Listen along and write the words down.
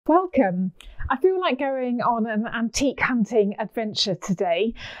Welcome. I feel like going on an antique hunting adventure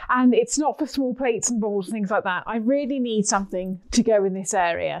today, and it's not for small plates and bowls and things like that. I really need something to go in this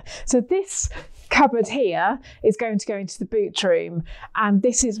area. So this cupboard here is going to go into the boot room, and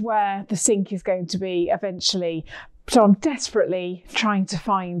this is where the sink is going to be eventually. So I'm desperately trying to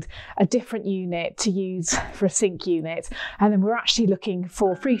find a different unit to use for a sink unit, and then we're actually looking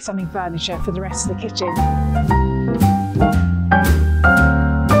for freestanding furniture for the rest of the kitchen.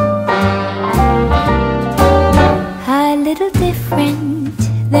 A little different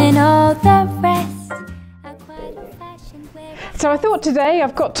than all the rest. So I thought today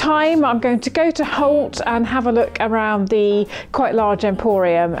I've got time, I'm going to go to Holt and have a look around the quite large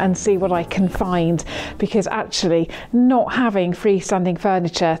emporium and see what I can find, because actually not having freestanding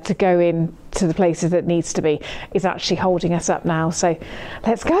furniture to go in to the places it needs to be is actually holding us up now. So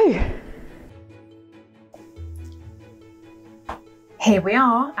let's go. Here we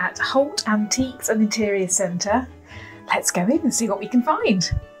are at Holt Antiques and Interior Centre. Let's go in and see what we can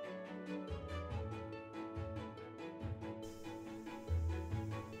find.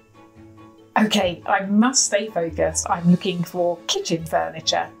 Okay, I must stay focused. I'm looking for kitchen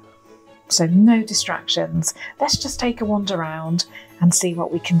furniture, so no distractions. Let's just take a wander around and see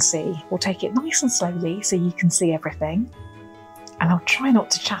what we can see. We'll take it nice and slowly so you can see everything, and I'll try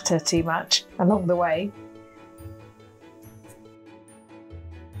not to chatter too much along the way.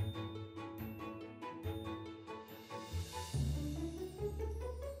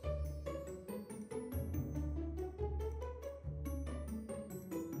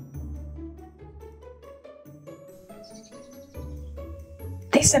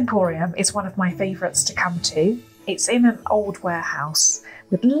 This emporium is one of my favourites to come to. It's in an old warehouse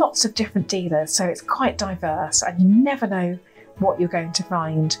with lots of different dealers, so it's quite diverse and you never know what you're going to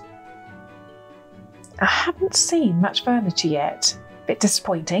find. I haven't seen much furniture yet. A bit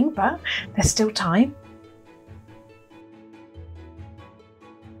disappointing, but there's still time.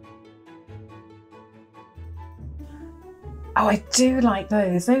 Oh, I do like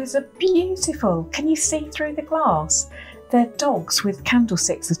those. Those are beautiful. Can you see through the glass? They're dogs with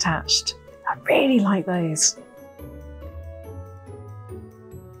candlesticks attached. I really like those.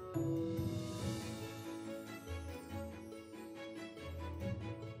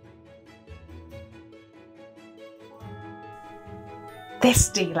 This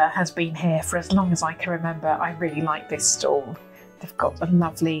dealer has been here for as long as I can remember. I really like this stall. They've got a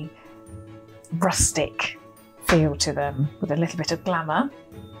lovely rustic feel to them with a little bit of glamour.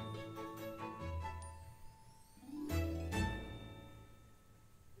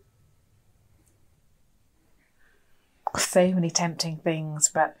 So many tempting things,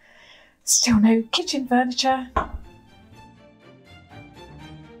 but still no kitchen furniture.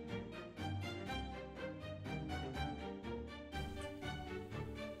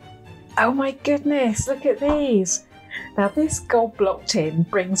 Oh my goodness, look at these. Now this gold block tin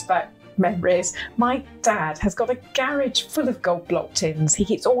brings back memories. My dad has got a garage full of gold block tins. He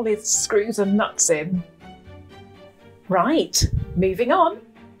keeps all his screws and nuts in. Right, moving on.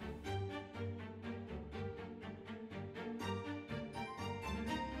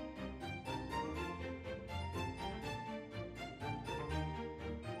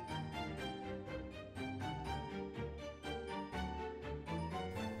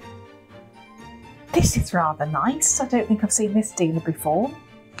 This is rather nice. I don't think I've seen this dealer before.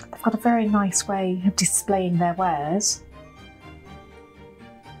 They've got a very nice way of displaying their wares.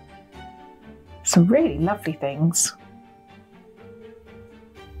 Some really lovely things.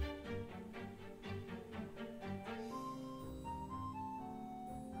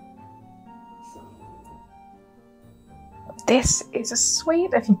 This is a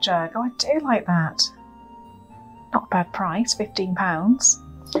sweet little jug. Oh, I do like that. Not a bad price, £15.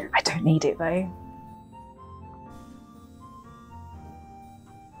 I don't need it though.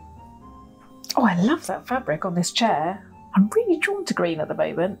 Oh, I love that fabric on this chair. I'm really drawn to green at the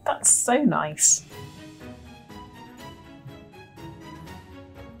moment. That's so nice.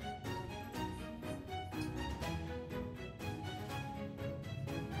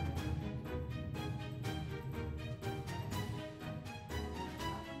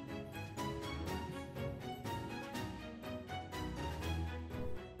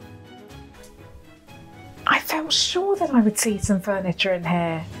 I felt sure that I would see some furniture in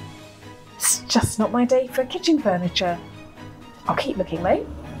here. It's just not my day for kitchen furniture. I'll keep looking though.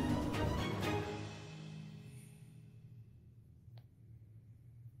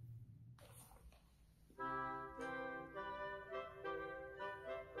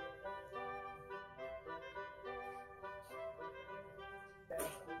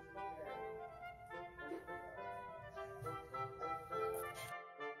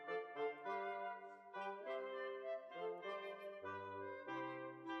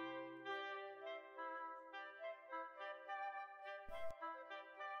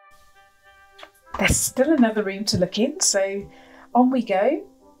 There's still another room to look in, so on we go.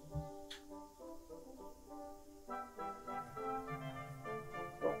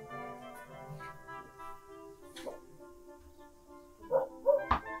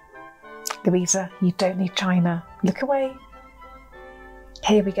 Louisa, you don't need china. Look away.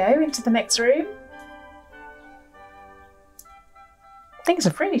 Here we go, into the next room. Things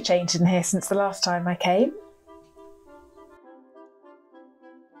have really changed in here since the last time I came.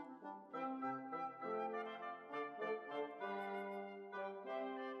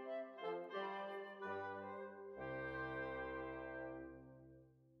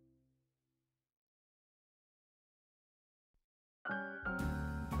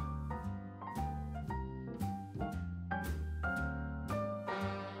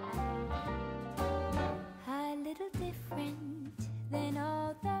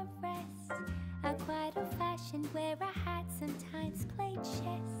 Where I had sometimes played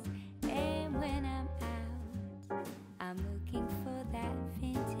chess, and when I'm out, I'm looking for that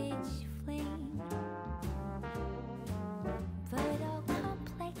vintage fling. But all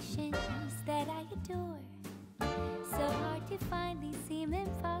complexions that I adore, so hard to find, these seem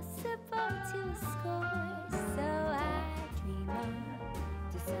impossible to score. So I dream on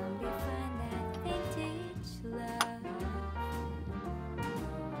to someday find that vintage love.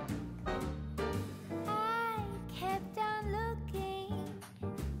 Kept on looking,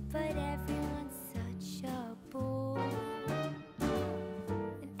 but everyone's such a bore.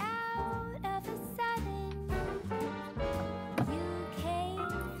 And out of a sudden, you came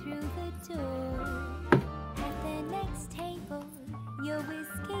through the door. At the next table, your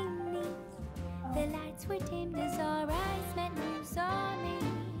whiskey neat. The lights were dimmed as our eyes met, and you saw me.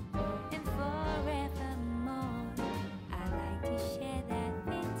 And forevermore, I like to share that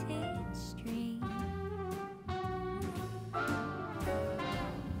vintage stream.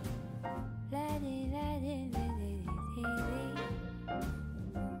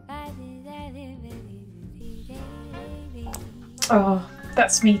 Oh,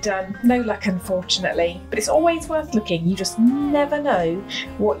 that's me done. No luck, unfortunately, but it's always worth looking. You just never know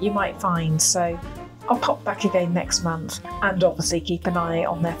what you might find. So I'll pop back again next month, and obviously keep an eye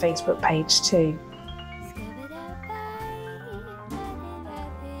on their Facebook page too.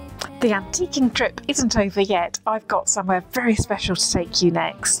 The antiquing trip isn't over yet. I've got somewhere very special to take you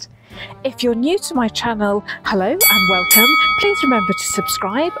next. If you're new to my channel, hello and welcome. Please remember to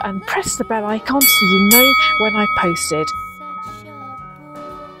subscribe and press the bell icon so you know when I've posted.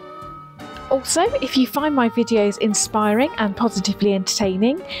 Also, if you find my videos inspiring and positively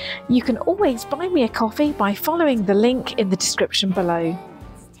entertaining, you can always buy me a coffee by following the link in the description below.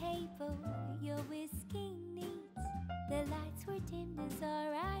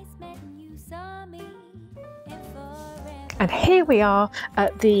 And here we are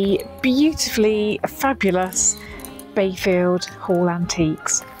at the beautifully fabulous Bayfield Hall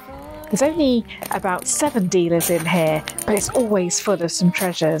Antiques. There's only about 7 dealers in here, but it's always full of some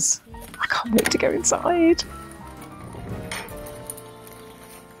treasures. I can't wait to go inside.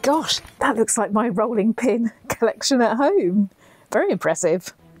 Gosh, that looks like my rolling pin collection at home. Very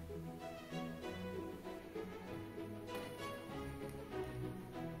impressive.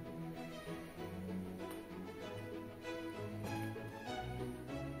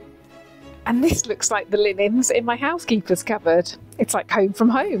 And this looks like the linens in my housekeeper's cupboard. It's like home from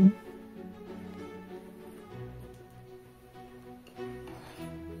home.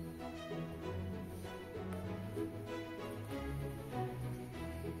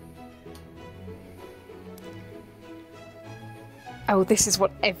 Oh, this is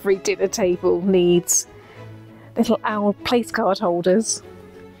what every dinner table needs. Little owl place card holders.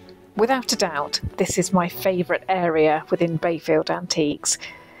 Without a doubt, this is my favourite area within Bayfield Antiques.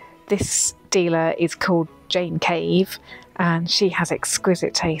 This dealer is called Jane Cave, and she has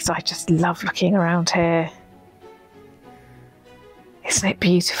exquisite taste. I just love looking around here. Isn't it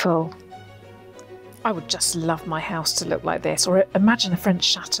beautiful? I would just love my house to look like this, or imagine a French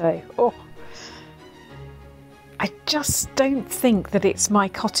chateau. Oh, I just don't think that it's my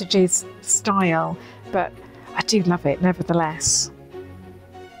cottage's style, but I do love it nevertheless.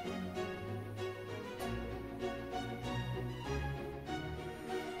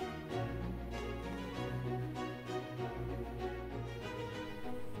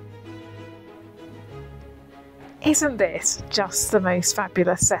 Isn't this just the most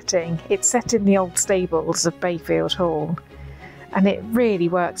fabulous setting? It's set in the old stables of Bayfield Hall, and it really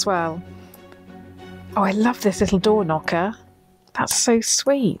works well. Oh, I love this little door knocker. That's so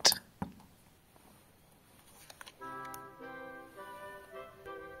sweet.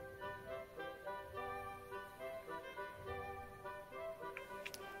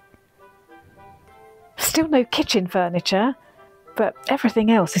 Still no kitchen furniture, but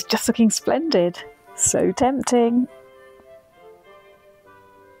everything else is just looking splendid. So tempting.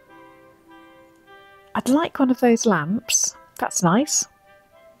 I'd like one of those lamps. That's nice.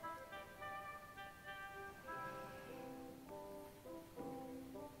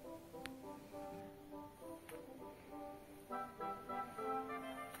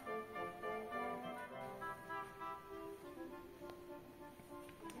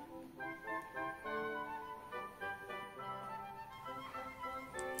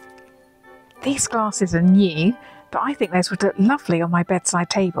 These glasses are new, but I think those would look lovely on my bedside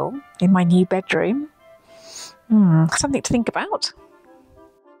table in my new bedroom. Something to think about.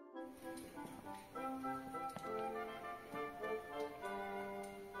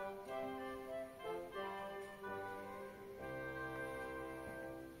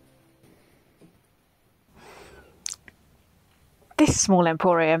 This small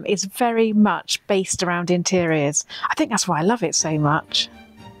emporium is very much based around interiors. I think that's why I love it so much.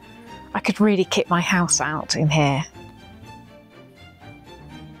 I could really kit my house out in here.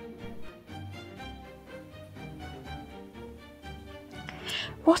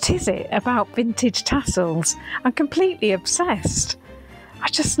 What is it about vintage tassels? I'm completely obsessed. I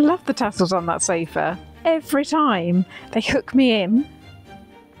just love the tassels on that sofa. Every time they hook me in.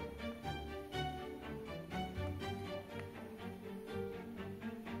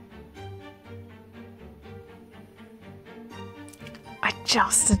 I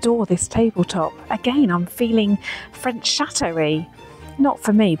just adore this tabletop. Again, I'm feeling French chateau-y. Not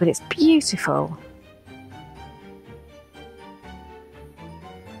for me, but it's beautiful.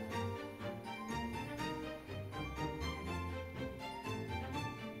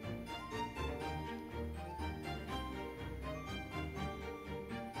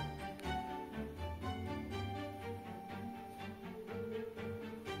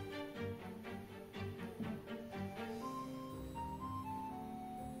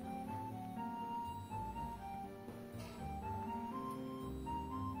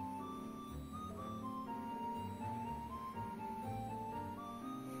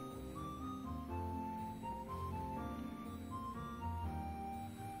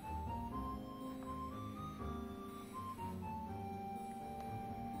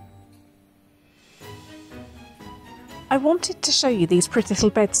 I wanted to show you these pretty little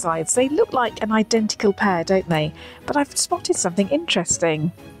bedsides. They look like an identical pair, don't they? But I've spotted something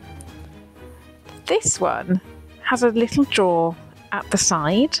interesting. This one has a little drawer at the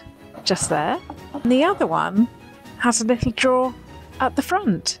side, just there. And the other one has a little drawer at the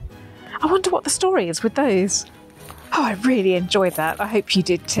front. I wonder what the story is with those. Oh, I really enjoyed that. I hope you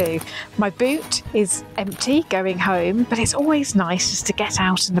did too. My boot is empty going home, but it's always nice just to get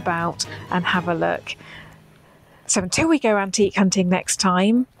out and about and have a look. So until we go antique hunting next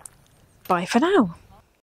time, bye for now.